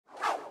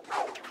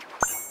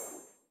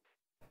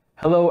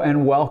Hello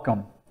and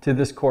welcome to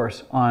this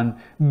course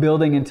on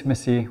building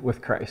intimacy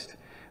with Christ.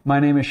 My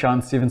name is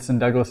Sean Stevenson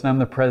Douglas and I'm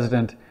the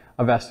president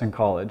of Eston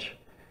College.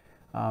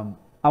 I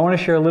want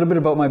to share a little bit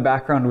about my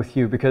background with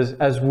you because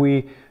as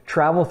we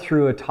travel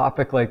through a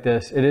topic like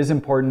this, it is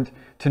important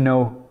to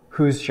know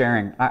who's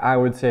sharing, I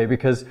would say,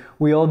 because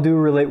we all do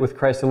relate with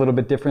Christ a little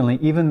bit differently,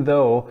 even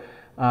though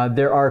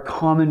there are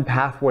common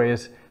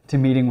pathways to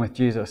meeting with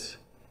Jesus.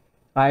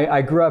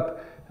 I grew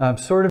up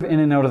sort of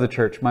in and out of the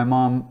church. My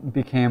mom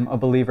became a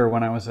believer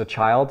when I was a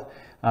child,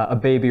 a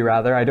baby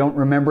rather. I don't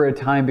remember a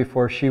time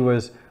before she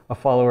was a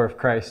follower of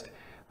Christ.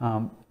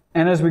 And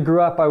as we grew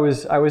up, I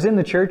was in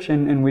the church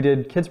and we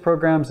did kids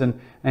programs and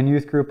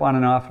youth group on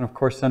and off, and of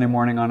course Sunday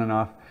morning on and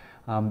off.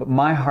 But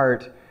my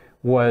heart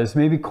was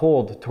maybe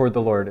cold toward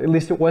the Lord. At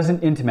least it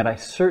wasn't intimate. I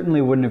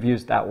certainly wouldn't have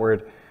used that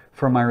word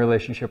for my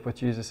relationship with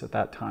Jesus at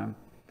that time.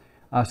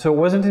 So it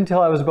wasn't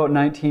until I was about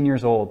 19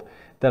 years old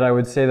that I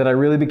would say that I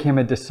really became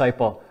a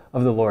disciple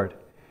of the Lord.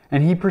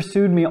 And He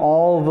pursued me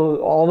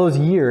all those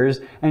years,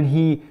 and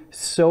He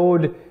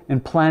sowed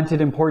and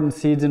planted important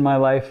seeds in my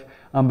life.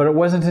 But it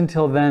wasn't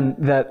until then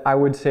that I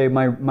would say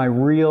my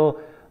real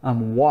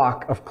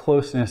walk of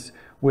closeness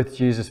with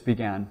Jesus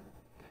began.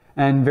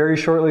 And very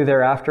shortly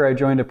thereafter, I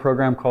joined a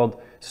program called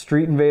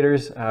Street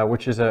Invaders,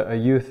 which is a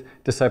youth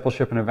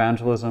discipleship and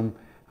evangelism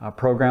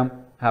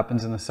program.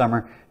 Happens in the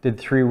summer. Did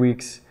 3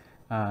 weeks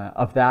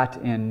of that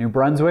in New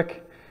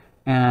Brunswick.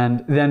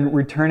 And then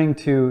returning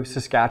to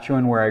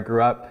Saskatchewan, where I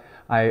grew up,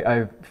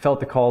 I felt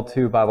the call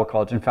to Bible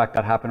college. In fact,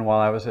 that happened while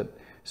I was at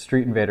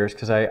Street Invaders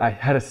because I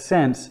had a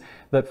sense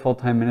that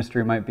full-time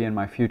ministry might be in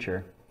my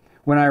future.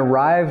 When I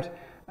arrived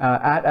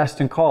at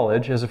Eston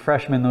College as a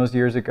freshman those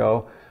years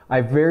ago, I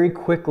very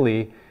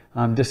quickly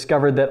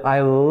discovered that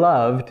I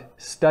loved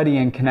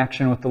studying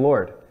connection with the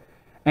Lord.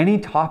 Any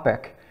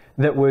topic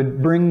that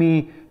would bring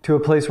me to a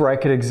place where I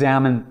could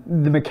examine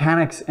the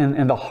mechanics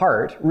and the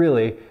heart,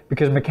 really,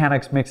 because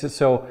mechanics makes it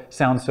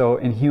sound so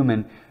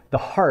inhuman, the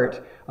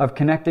heart of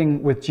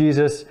connecting with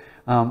Jesus,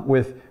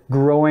 with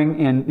growing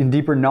in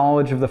deeper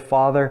knowledge of the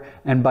Father,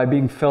 and by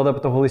being filled up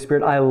with the Holy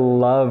Spirit. I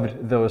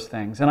loved those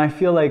things. And I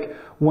feel like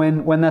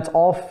when that's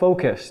all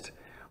focused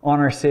on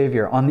our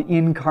Savior, on the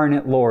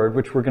incarnate Lord,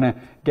 which we're going to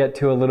get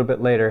to a little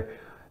bit later,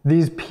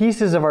 these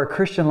pieces of our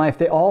Christian life,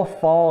 they all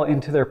fall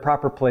into their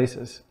proper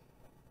places.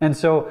 And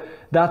so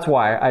that's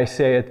why I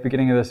say at the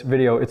beginning of this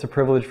video, it's a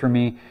privilege for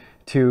me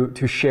to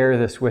share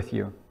this with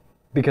you,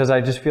 because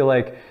I just feel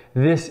like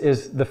this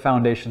is the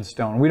foundation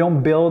stone. We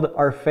don't build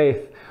our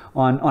faith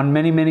on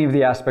many of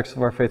the aspects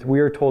of our faith. We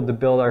are told to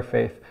build our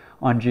faith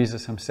on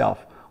Jesus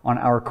Himself, on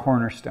our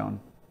cornerstone.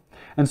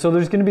 And so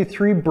there's going to be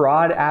 3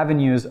 broad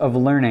avenues of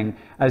learning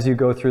as you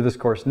go through this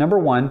course. Number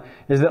 1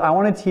 is that I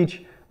want to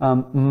teach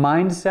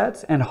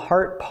mindsets and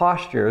heart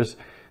postures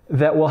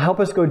that will help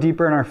us go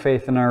deeper in our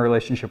faith and our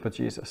relationship with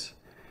Jesus.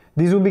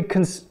 These will be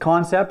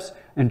concepts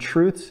and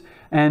truths,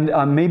 and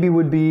maybe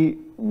would be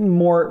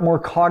more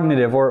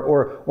cognitive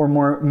or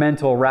more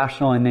mental,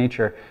 rational in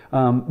nature.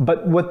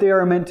 But what they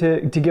are meant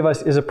to give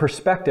us is a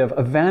perspective,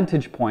 a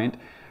vantage point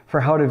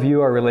for how to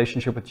view our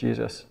relationship with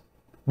Jesus.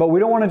 But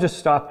we don't want to just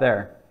stop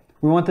there.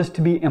 We want this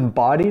to be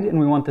embodied and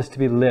we want this to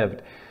be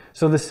lived.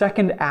 So the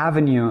second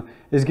avenue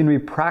is going to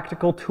be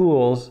practical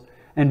tools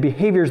and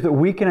behaviors that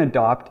we can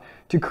adopt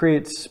to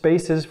create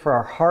spaces for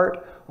our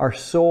heart, our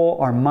soul,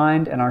 our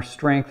mind, and our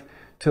strength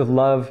to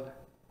love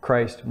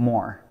Christ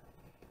more.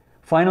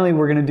 Finally,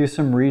 we're going to do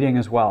some reading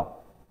as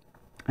well.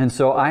 And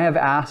so I have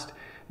asked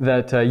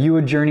that you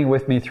would journey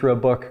with me through a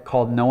book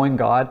called Knowing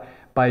God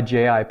by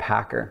J.I.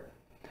 Packer.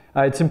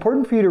 It's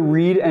important for you to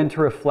read and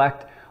to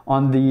reflect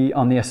on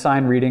the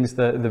assigned readings,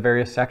 the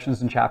various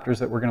sections and chapters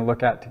that we're going to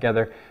look at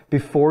together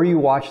before you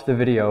watch the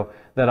video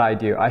that I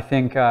do. I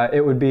think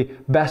it would be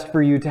best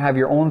for you to have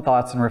your own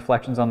thoughts and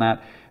reflections on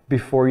that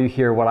before you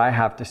hear what I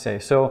have to say.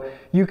 So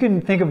you can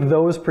think of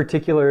those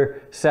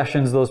particular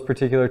sessions, those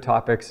particular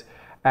topics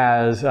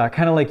as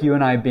kind of like you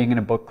and I being in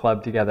a book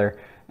club together,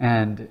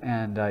 and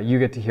you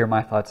get to hear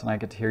my thoughts and I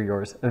get to hear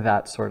yours,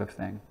 that sort of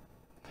thing.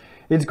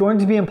 It's going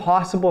to be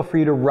impossible for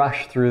you to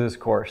rush through this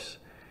course.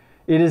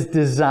 It is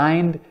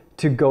designed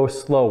to go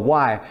slow.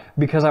 Why?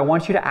 Because I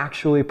want you to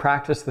actually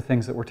practice the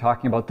things that we're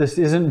talking about. This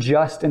isn't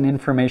just an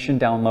information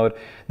download.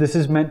 This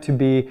is meant to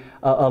be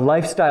a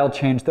lifestyle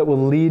change that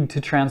will lead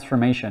to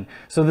transformation.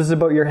 So this is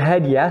about your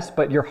head, yes,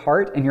 but your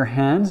heart and your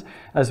hands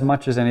as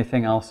much as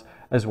anything else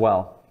as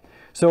well.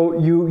 So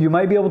you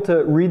might be able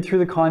to read through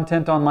the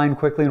content online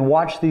quickly and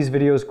watch these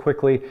videos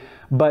quickly,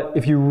 but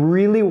if you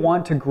really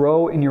want to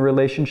grow in your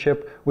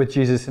relationship with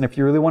Jesus, and if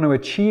you really want to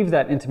achieve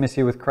that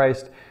intimacy with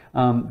Christ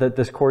that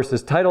this course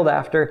is titled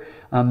after,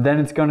 then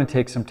it's going to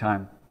take some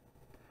time.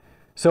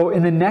 So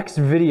in the next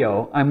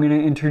video, I'm going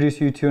to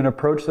introduce you to an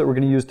approach that we're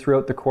going to use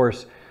throughout the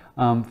course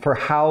for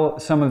how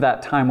some of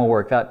that time will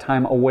work, that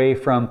time away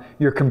from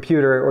your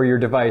computer or your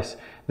device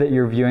that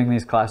you're viewing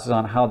these classes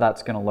on, how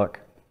that's going to look.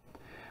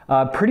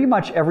 Pretty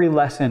much every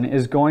lesson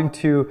is going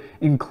to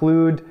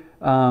include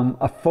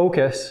a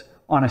focus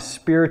on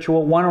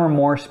one or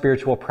more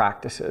spiritual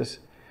practices.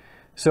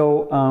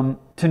 So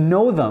to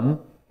know them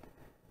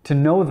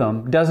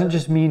doesn't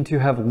just mean to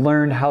have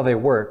learned how they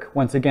work.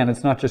 Once again,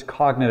 it's not just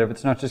cognitive.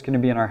 It's not just going to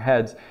be in our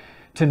heads.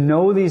 To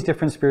know these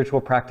different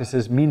spiritual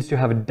practices means to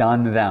have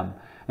done them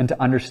and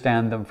to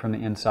understand them from the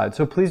inside.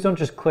 So please don't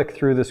just click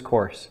through this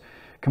course.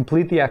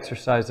 Complete the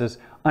exercises,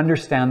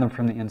 understand them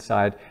from the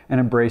inside, and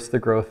embrace the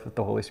growth that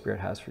the Holy Spirit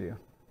has for you.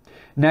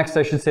 Next,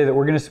 I should say that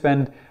we're going to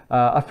spend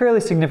a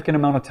fairly significant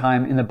amount of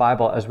time in the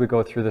Bible as we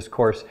go through this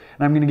course.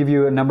 And I'm going to give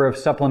you a number of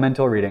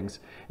supplemental readings.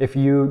 If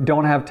you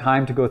don't have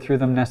time to go through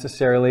them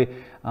necessarily,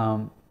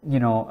 all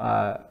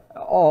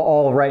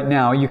right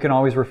now, you can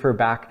always refer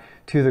back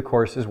to the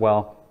course as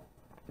well.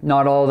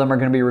 Not all of them are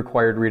going to be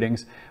required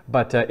readings,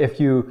 but if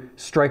you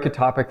strike a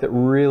topic that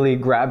really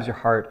grabs your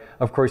heart,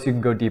 of course you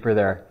can go deeper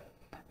there.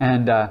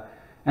 And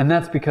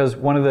that's because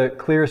one of the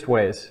clearest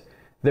ways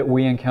that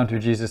we encounter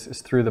Jesus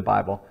is through the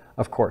Bible,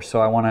 of course. So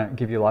I want to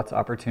give you lots of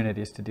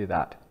opportunities to do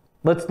that.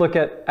 Let's look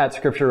at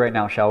Scripture right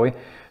now, shall we?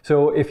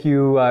 So if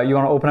you want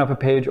to open up a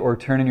page or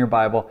turn in your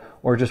Bible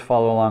or just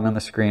follow along on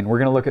the screen, we're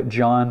going to look at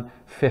John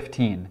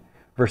 15,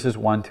 verses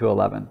 1 to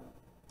 11.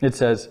 It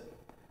says,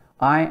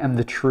 "I am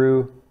the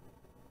true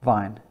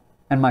vine,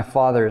 and my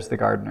Father is the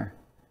gardener.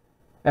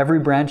 Every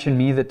branch in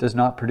me that does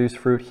not produce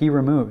fruit, he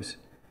removes.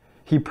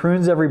 He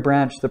prunes every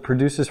branch that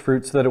produces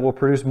fruit so that it will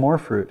produce more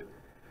fruit.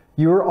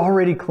 You are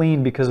already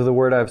clean because of the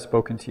word I have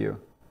spoken to you.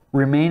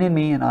 Remain in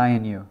me and I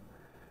in you.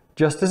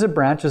 Just as a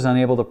branch is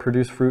unable to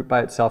produce fruit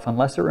by itself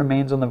unless it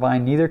remains on the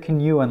vine, neither can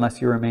you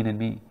unless you remain in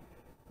me.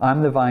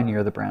 I'm the vine, you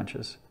are the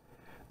branches.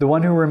 The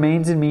one who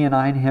remains in me and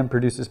I in him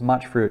produces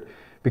much fruit,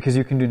 because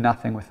you can do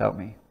nothing without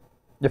me.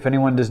 If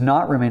anyone does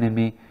not remain in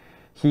me,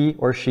 he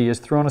or she is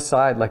thrown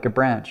aside like a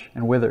branch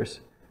and withers.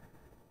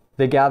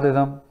 They gather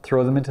them,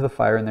 throw them into the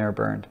fire, and they are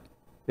burned.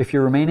 If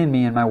you remain in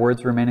me and my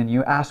words remain in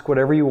you, ask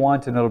whatever you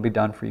want and it will be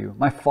done for you.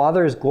 My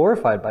Father is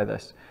glorified by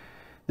this,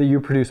 that you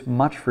produce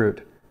much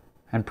fruit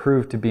and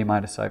prove to be my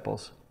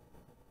disciples.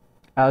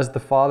 As the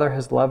Father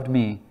has loved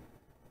me,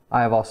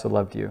 I have also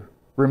loved you.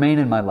 Remain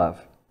in my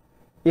love.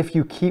 If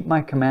you keep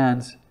my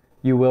commands,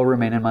 you will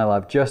remain in my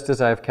love, just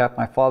as I have kept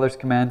my Father's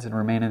commands and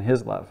remain in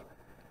his love.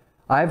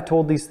 I have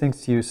told these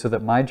things to you so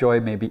that my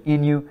joy may be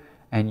in you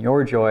and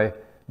your joy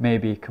may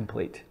be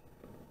complete."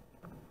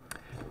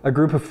 A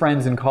group of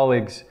friends and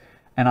colleagues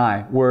and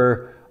I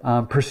were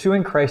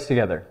pursuing Christ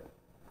together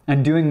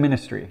and doing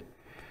ministry.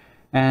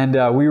 And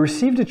we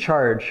received a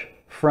charge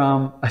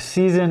from a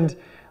seasoned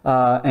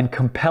and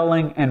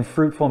compelling and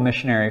fruitful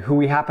missionary who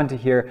we happened to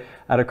hear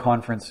at a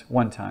conference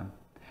one time.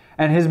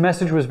 And his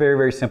message was very,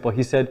 very simple.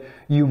 He said,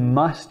 "You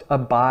must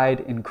abide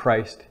in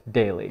Christ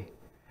daily.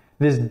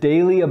 This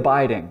daily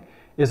abiding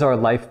is our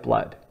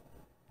lifeblood."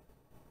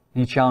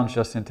 And he challenged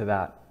us into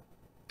that.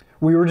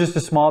 We were just a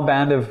small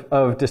band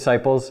of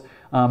disciples,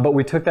 but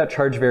we took that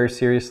charge very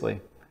seriously.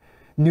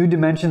 New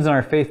dimensions in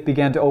our faith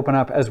began to open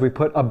up as we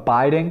put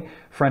abiding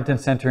front and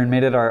center and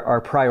made it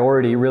our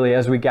priority, really,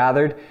 as we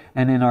gathered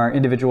and in our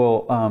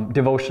individual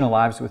devotional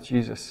lives with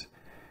Jesus.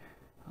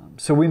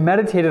 So we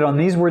meditated on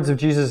these words of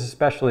Jesus,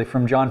 especially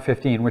from John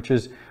 15, which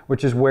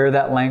is where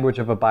that language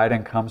of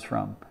abiding comes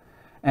from.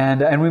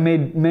 And we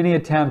made many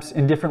attempts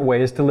in different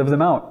ways to live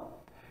them out.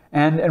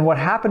 And what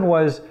happened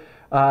was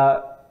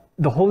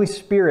the Holy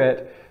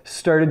Spirit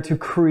started to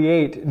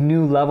create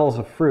new levels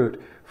of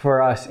fruit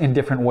for us in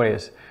different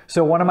ways.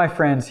 So one of my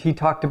friends, he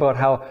talked about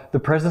how the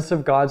presence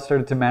of God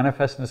started to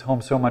manifest in his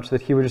home so much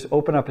that he would just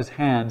open up his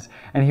hands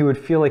and he would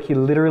feel like he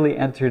literally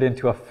entered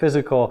into a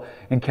physical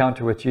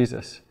encounter with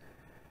Jesus.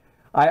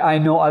 I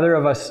know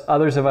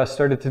others of us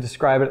started to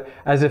describe it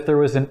as if there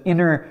was an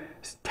inner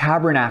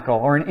tabernacle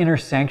or an inner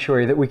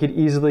sanctuary that we could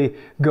easily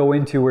go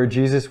into where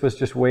Jesus was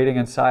just waiting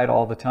inside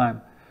all the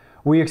time.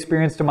 We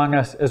experienced among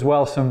us as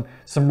well some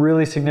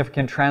really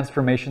significant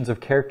transformations of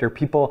character.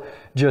 People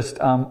just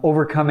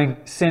overcoming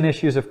sin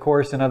issues, of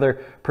course, and other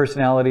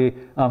personality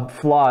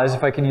flaws,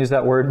 if I can use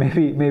that word.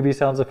 Maybe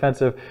sounds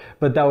offensive,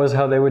 but that was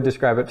how they would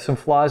describe it. Some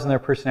flaws in their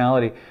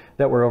personality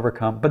that were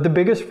overcome. But the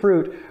biggest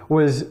fruit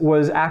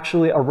was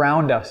actually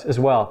around us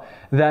as well.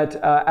 That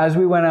as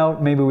we went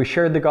out, maybe we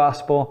shared the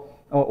gospel,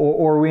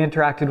 or we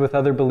interacted with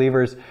other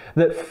believers,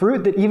 that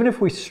fruit that even if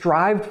we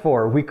strived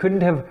for, we couldn't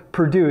have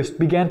produced,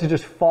 began to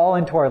just fall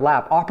into our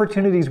lap.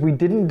 Opportunities we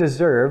didn't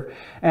deserve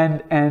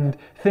and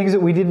things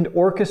that we didn't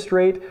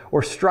orchestrate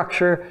or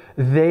structure,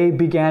 they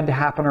began to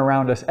happen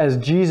around us as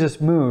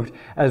Jesus moved,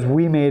 as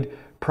we made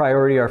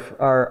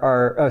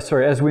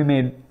as we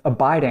made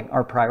abiding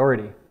our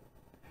priority.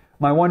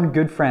 My one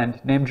good friend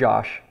named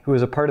Josh, who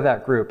was a part of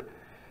that group,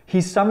 he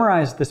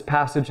summarized this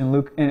passage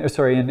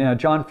in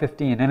John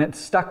 15, and it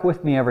stuck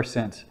with me ever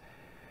since.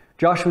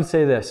 Josh would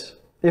say this: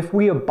 if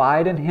we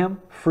abide in him,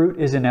 fruit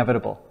is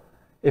inevitable.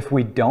 If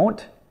we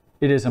don't,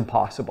 it is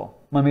impossible.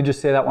 Let me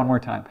just say that one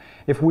more time.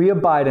 If we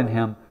abide in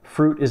him,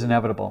 fruit is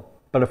inevitable.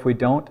 But if we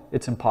don't,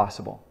 it's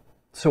impossible.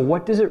 So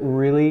what does it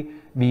really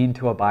mean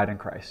to abide in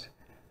Christ?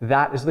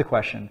 That is the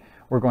question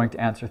we're going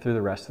to answer through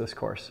the rest of this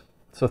course.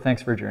 So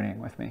thanks for journeying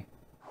with me.